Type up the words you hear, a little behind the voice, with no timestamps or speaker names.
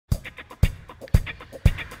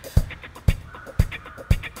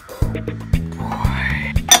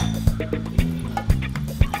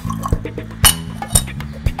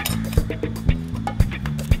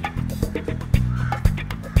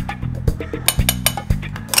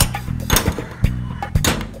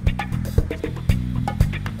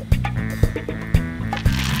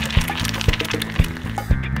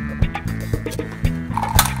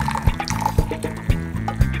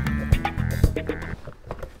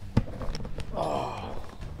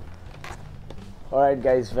Alright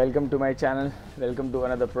guys, welcome to my channel. Welcome to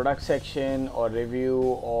another product section or review,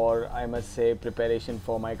 or I must say preparation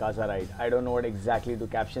for my Kaza ride. I don't know what exactly to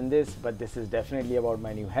caption this, but this is definitely about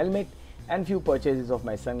my new helmet and few purchases of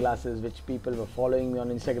my sunglasses, which people were following me on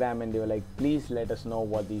Instagram and they were like, please let us know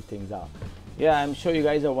what these things are. Yeah, I'm sure you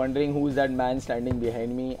guys are wondering who's that man standing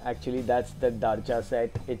behind me. Actually, that's the Darcha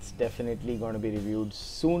set. It's definitely going to be reviewed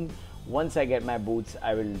soon. Once I get my boots,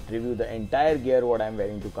 I will review the entire gear what I'm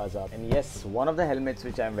wearing to Kaza. And yes, one of the helmets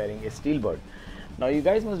which I'm wearing is Steelbird. Now you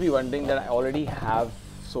guys must be wondering that I already have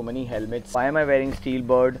so many helmets. Why am I wearing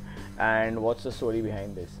Steelbird and what's the story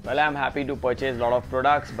behind this? Well, I'm happy to purchase a lot of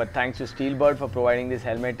products, but thanks to Steelbird for providing this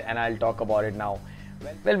helmet, and I'll talk about it now.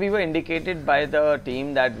 Well, we were indicated by the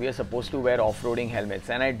team that we are supposed to wear off-roading helmets,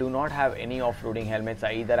 and I do not have any off-roading helmets.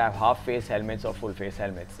 I either have half-face helmets or full-face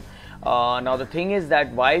helmets. Now the thing is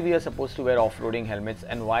that why we are supposed to wear off-roading helmets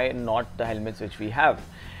and why not the helmets which we have.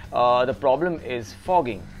 The problem is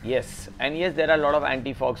fogging. Yes, and yes, there are a lot of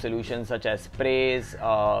anti-fog solutions such as sprays,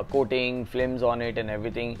 coating, films on it and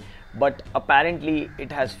everything, but apparently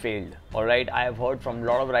it has failed. Alright, I have heard from a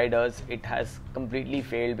lot of riders it has completely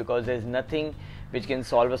failed because there's nothing which can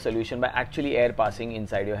solve a solution by actually air passing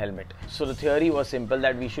inside your helmet. So the theory was simple,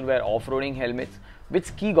 that we should wear off-roading helmets with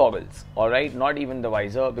ski goggles, alright, not even the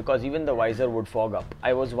visor, because even the visor would fog up.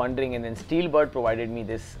 I was wondering, and then Steelbird provided me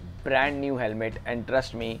this brand new helmet, and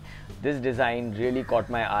trust me, this design really caught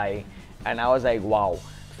my eye and I was like, wow.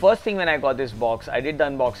 First thing when I got this box, I did the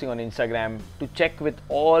unboxing on Instagram to check with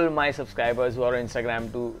all my subscribers who are on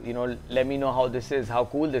Instagram to, let me know how this is, how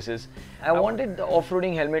cool this is. I wanted the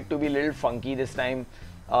off-roading helmet to be a little funky this time.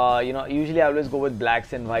 Usually I always go with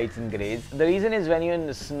blacks and whites and grays. The reason is when you're in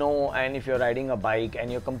the snow and if you're riding a bike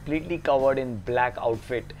and you're completely covered in black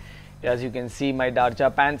outfit. As you can see, my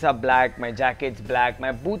Darcha pants are black, my jacket's black,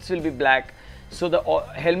 my boots will be black. So the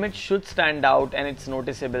helmet should stand out and it's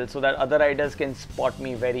noticeable so that other riders can spot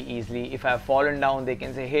me very easily. If I've fallen down, they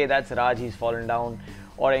can say, hey, that's Raj, he's fallen down,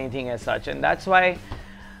 or anything as such. And that's why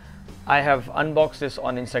I have unboxed this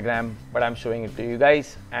on Instagram, but I'm showing it to you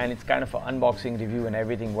guys, and it's kind of an unboxing review and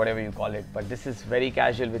everything, whatever you call it. But this is very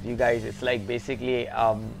casual with you guys. It's like basically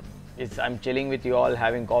I'm chilling with you all,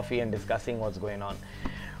 having coffee and discussing what's going on.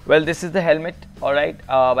 Well, this is the helmet, alright,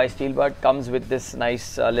 by Steelbird. Comes with this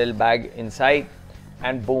nice little bag inside,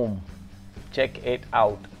 and boom, check it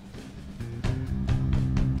out.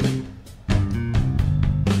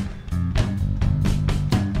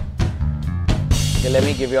 Okay, let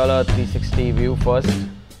me give you all a 360 view first.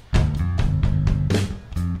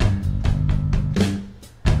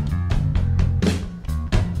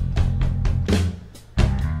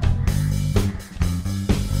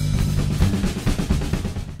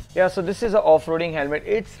 Yeah, so this is an off-roading helmet.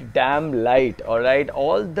 It's damn light, alright.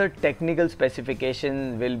 All the technical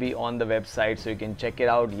specifications will be on the website, so you can check it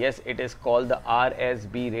out. Yes, it is called the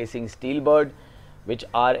RSB Racing Steelbird, which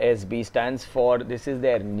RSB stands for, this is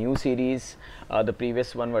their new series. The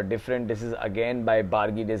previous one were different. This is again by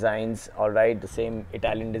BargyDesigns, alright, the same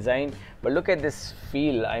Italian design. But look at this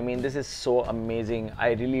feel. I mean, this is so amazing.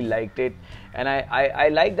 I really liked it, and I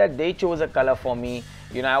like that they chose a color for me.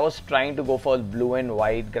 I was trying to go for blue and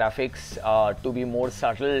white graphics to be more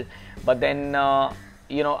subtle, but then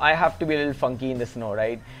I have to be a little funky in the snow,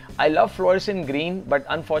 right? I love fluorescent green, but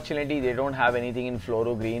unfortunately they don't have anything in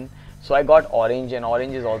fluoro green. So I got orange, and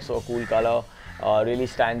orange is also a cool color, really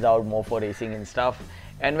stands out more for racing and stuff.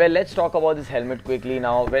 And well, let's talk about this helmet quickly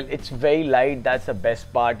now. Well, it's very light, that's the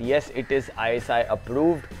best part. Yes, it is ISI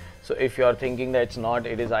approved. So if you're thinking that it's not,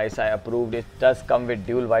 it is ISI approved. It does come with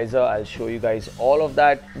dual visor. I'll show you guys all of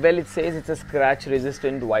that. Well, it says it's a scratch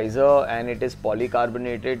resistant visor and it is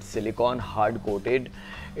polycarbonated silicone hard coated.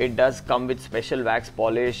 It does come with special wax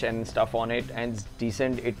polish and stuff on it, and it's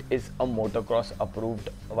decent. It is a Moto Cross approved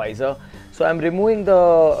visor. So I'm removing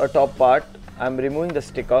the top part. I'm removing the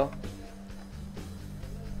sticker.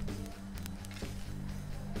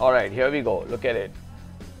 Alright, here we go. Look at it.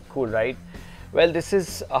 Cool, right? Well, this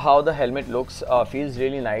is how the helmet looks. Feels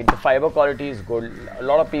really nice. The fiber quality is good. A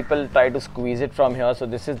lot of people try to squeeze it from here, so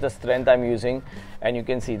this is the strength I'm using, and you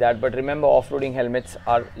can see that. But remember, off-roading helmets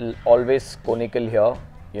are always conical here.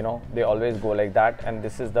 They always go like that, and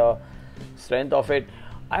this is the strength of it.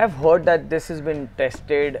 I have heard that this has been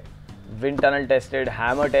tested, wind tunnel tested,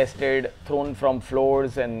 hammer tested, thrown from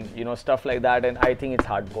floors and stuff like that, and I think it's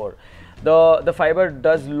hardcore. The fiber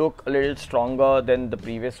does look a little stronger than the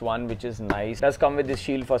previous one, which is nice. It does come with this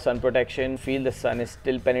shield for sun protection. Feel the sun is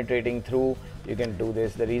still penetrating through. You can do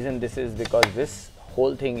this. The reason this is because this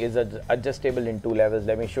whole thing is adjustable in 2 levels.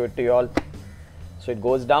 Let me show it to you all. So it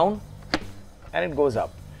goes down and it goes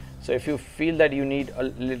up. So if you feel that you need a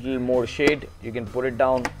little more shade, you can put it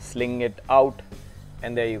down, sling it out,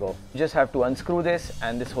 and there you go. You just have to unscrew this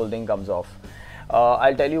and this whole thing comes off.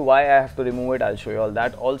 I'll tell you why I have to remove it. I'll show you all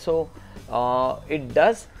that. Also, it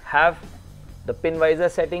does have the pin visor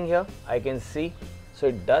setting here, I can see. So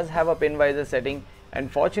it does have a pin visor setting,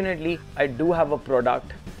 and fortunately I do have a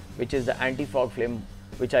product which is the anti-fog film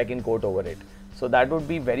which I can coat over it. So that would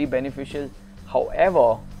be very beneficial.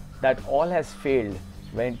 However, that all has failed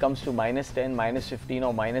when it comes to -10, -15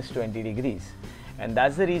 or -20 degrees. And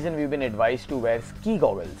that's the reason we've been advised to wear ski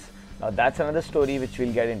goggles. Now that's another story which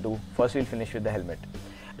we'll get into. First we'll finish with the helmet.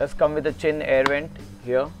 Does come with a chin air vent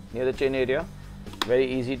here near the chin area. Very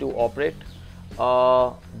easy to operate.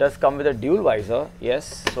 Does come with a dual visor.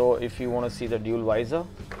 Yes, so if you want to see the dual visor.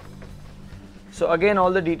 So again,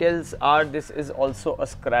 all the details are, this is also a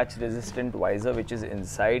scratch resistant visor which is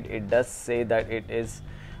inside. It does say that it is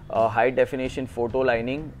a high definition photo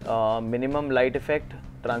lining, minimum light effect,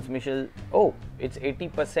 transmission. Oh, it's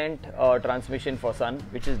 80% transmission for sun,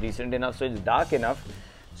 which is decent enough, so it's dark enough.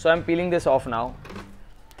 So I'm peeling this off now.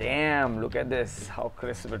 Damn, look at this, how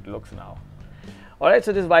crisp it looks now. Alright,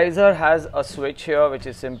 so this visor has a switch here which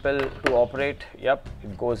is simple to operate. Yep,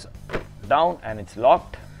 it goes down and it's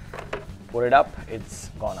locked. Put it up, it's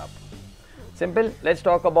gone up. Simple. Let's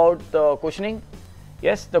talk about the cushioning.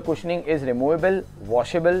 Yes, the cushioning is removable,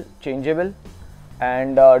 washable, changeable,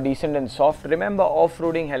 and decent and soft. Remember,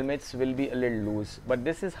 off-roading helmets will be a little loose, but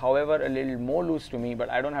this is however a little more loose to me, but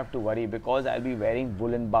I don't have to worry because I'll be wearing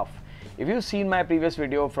woolen buff. If you've seen my previous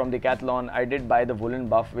video from Decathlon, I did buy the woolen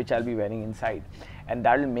buff which I'll be wearing inside, and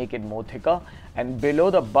that will make it more thicker. And below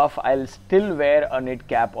the buff, I'll still wear a knit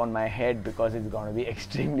cap on my head because it's going to be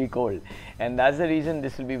extremely cold, and that's the reason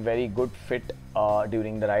this will be very good fit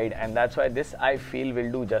during the ride, and that's why this I feel will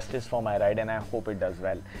do justice for my ride, and I hope it does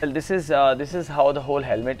well. Well, this is how the whole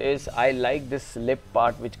helmet is. I like this lip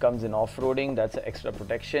part which comes in off-roading. That's an extra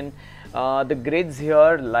protection. The grids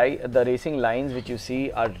here, like the racing lines which you see,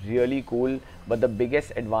 are really cool, but the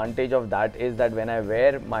biggest advantage of that is that when I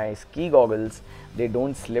wear my ski goggles, they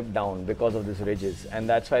don't slip down because of these ridges, and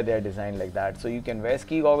that's why they are designed like that. So you can wear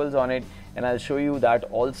ski goggles on it, and I'll show you that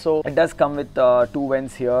also. It does come with 2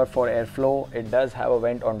 vents here for airflow. It does have a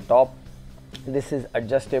vent on top. This is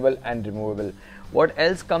adjustable and removable. What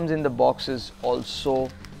else comes in the box is also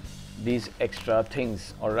these extra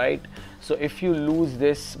things. All right, so if you lose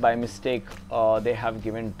this by mistake, they have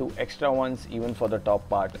given 2 extra ones even for the top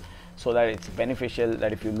part, so that it's beneficial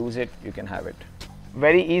that if you lose it, you can have it.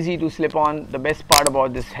 Very easy to slip on. The best part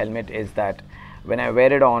about this helmet is that when I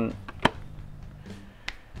wear it on,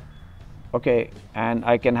 okay, and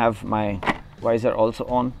I can have my visor also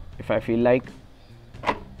on if I feel like.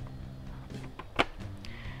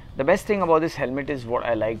 The best thing about this helmet is what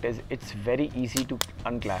I liked is it's very easy to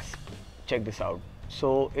unclasp. Check this out.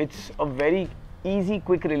 So it's a very easy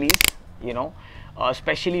quick release, you know,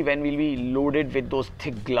 especially when we'll be loaded with those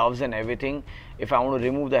thick gloves and everything. If I want to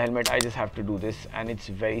remove the helmet, I just have to do this, and it's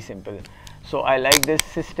very simple. So I like this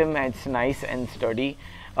system, and it's nice and sturdy.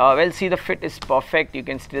 Well, see, the fit is perfect. You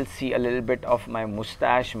can still see a little bit of my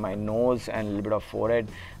mustache, my nose, and a little bit of forehead.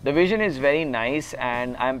 The vision is very nice,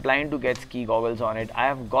 and I'm planning to get ski goggles on it. I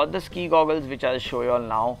have got the ski goggles which I'll show you all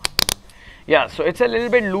now. Yeah, so it's a little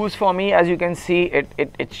bit loose for me. As you can see,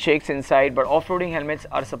 it shakes inside, but off-roading helmets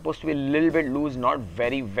are supposed to be a little bit loose, not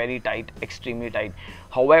very tight, extremely tight.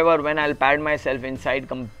 However, when I'll pad myself inside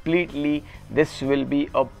completely, this will be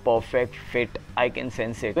a perfect fit. I can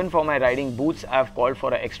sense it. Even for my riding boots, I've called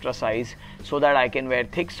for an extra size so that I can wear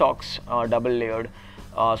thick socks, double layered,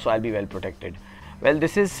 so I'll be well protected. Well,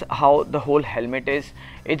 this is how the whole helmet is.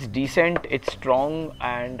 It's decent, it's strong,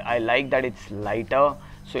 and I like that it's lighter,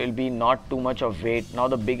 so it'll be not too much of weight. Now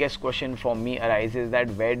the biggest question for me arises that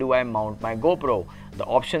where do I mount my GoPro? The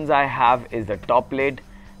options I have is the top lid,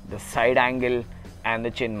 the side angle, and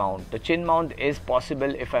the chin mount. The chin mount is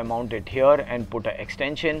possible if I mount it here and put an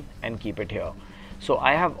extension and keep it here. So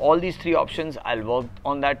I have all these 3 options. I'll work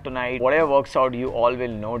on that tonight. Whatever works out, you all will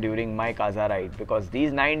know during my Kaza ride, because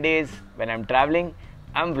these 9 days when I'm traveling,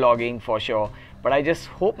 I'm vlogging for sure. But I just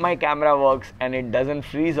hope my camera works and it doesn't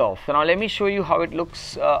freeze off. So now let me show you how it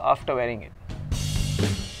looks after wearing it.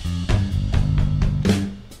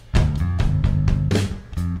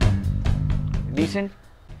 Decent.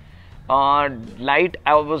 Light.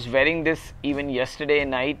 I was wearing this even yesterday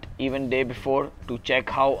night, even day before, to check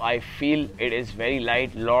how I feel. It is very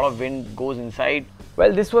light. Lot of wind goes inside.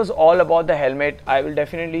 Well, this was all about the helmet. I will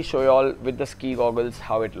definitely show you all with the ski goggles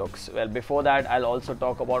how it looks. Well, before that, I'll also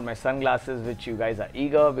talk about my sunglasses, which you guys are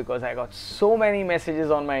eager, because I got so many messages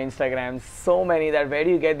on my Instagram, so many, that where do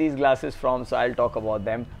you get these glasses from? So I'll talk about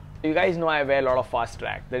them You guys know I wear a lot of fast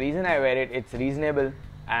track. The reason I wear it, it's reasonable,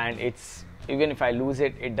 and it's even if I lose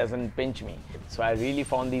it, it doesn't pinch me. So I really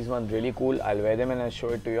found these ones really cool. I'll wear them and I'll show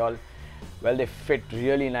it to y'all. Well, they fit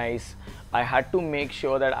really nice. I had to make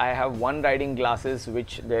sure that I have one riding glasses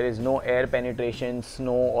which there is no air penetration,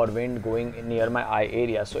 snow or wind going near my eye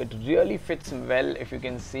area. So it really fits well. If you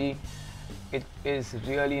can see, it is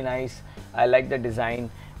really nice. I like the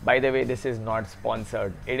design. By the way, this is not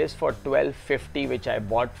sponsored. It is for $12.50, which I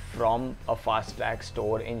bought from a fast track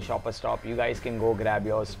store in Shopper Stop. You guys can go grab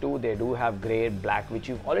yours too. They do have gray, black, which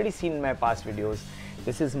you've already seen in my past videos.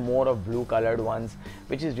 This is more of blue colored ones,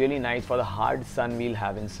 which is really nice for the hard sun we'll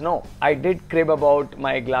have in snow. I did crib about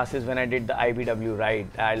my glasses when I did the IBW ride.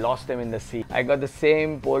 I lost them in the sea. I got the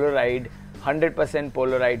same Polaroid, 100%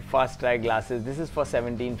 Polaroid fast track glasses. This is for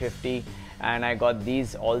 $17.50, and I got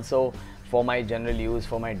these also for my general use,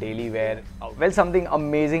 for my daily wear. Well, something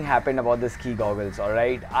amazing happened about the ski goggles,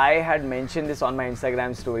 alright? I had mentioned this on my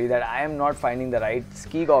Instagram story that I am not finding the right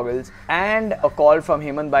ski goggles, and a call from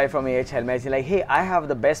Hemant Bhai from Helmet. He's like, hey, I have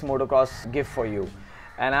the best motocross gift for you.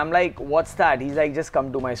 And I'm like, what's that? He's like, just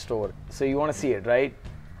come to my store. So you want to see it, right?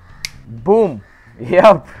 Boom.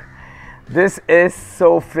 Yep. This is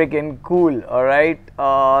so freaking cool, alright?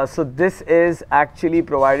 So this is actually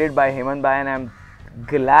provided by Hemant Bhai, and I'm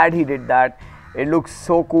glad he did that. It looks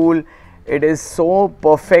so cool. It is so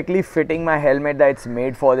perfectly fitting my helmet that it's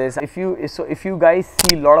made for this. If you guys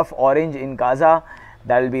see a lot of orange in Kaza,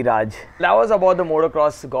 that'll be Raj. That was about the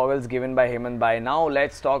motocross goggles given by Hemant Bhai. Now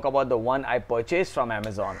let's talk about the one I purchased from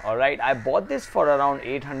Amazon. Alright, I bought this for around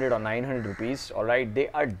 800 or 900 rupees. Alright, they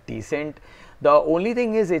are decent. The only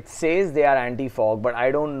thing is it says they are anti-fog, but I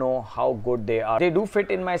don't know how good they are. They do fit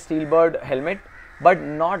in my Steelbird helmet, but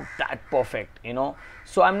not that perfect, you know.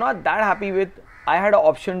 So I'm not that happy with. I had an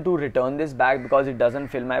option to return this back because it doesn't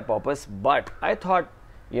fill my purpose, but I thought,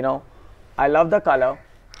 you know, I love the color.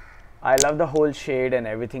 I love the whole shade and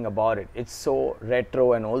everything about it. It's so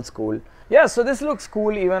retro and old school. Yeah, so this looks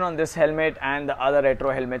cool even on this helmet and the other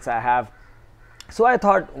retro helmets I have. So I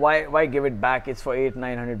thought, why give it back? It's for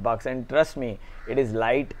 $800-900 bucks, and trust me, it is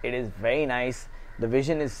light, it is very nice, the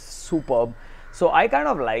vision is superb. So I kind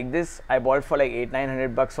of like this. I bought for like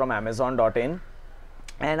 $800-900 bucks from Amazon.in,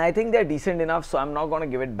 and I think they're decent enough, so I'm not going to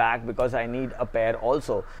give it back because I need a pair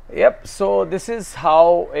also. Yep, so this is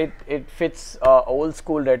how it fits old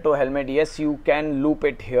school retro helmet. Yes, you can loop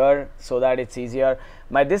it here so that it's easier.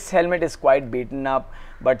 This helmet is quite beaten up,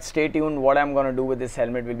 but stay tuned. What I'm going to do with this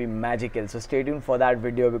helmet will be magical, so stay tuned for that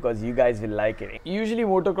video because you guys will like it. Usually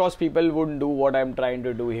motocross people wouldn't do what I'm trying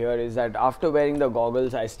to do here, is that after wearing the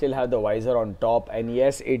goggles I still have the visor on top, and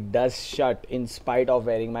yes, it does shut in spite of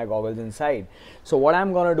wearing my goggles inside. So what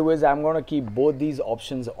I'm going to do is I'm going to keep both these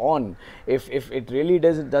options on. If it really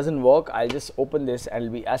doesn't work, I'll just open this and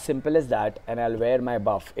it'll be as simple as that, and I'll wear my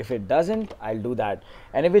buff. If it doesn't, I'll do that.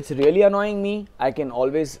 And if it's really annoying me, I can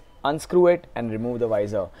always unscrew it and remove the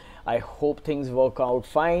visor. I hope things work out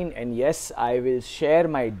fine, and yes, I will share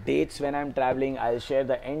my dates when I'm traveling. I'll share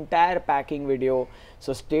the entire packing video,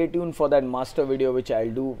 so stay tuned for that master video which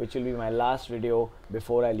I'll do, which will be my last video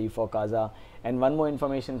before I leave for Kaza. And one more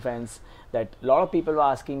information, friends, that a lot of people were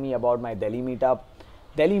asking me about my Delhi meetup.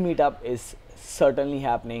 Delhi meetup is certainly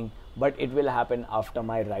happening, but it will happen after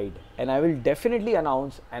my ride, and I will definitely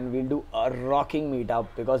announce, and we'll do a rocking meetup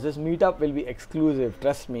because this meetup will be exclusive.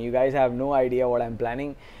 Trust me, you guys have no idea what I'm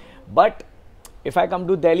planning. But if I come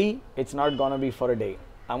to Delhi, it's not gonna be for a day.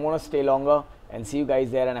 I'm gonna stay longer and see you guys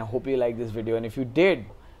there, and I hope you like this video. And if you did,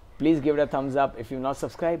 please give it a thumbs up. If you've not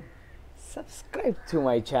subscribed, subscribe to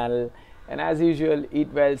my channel. And as usual, eat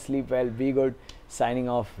well, sleep well, be good. Signing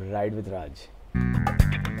off, Ride with Raj.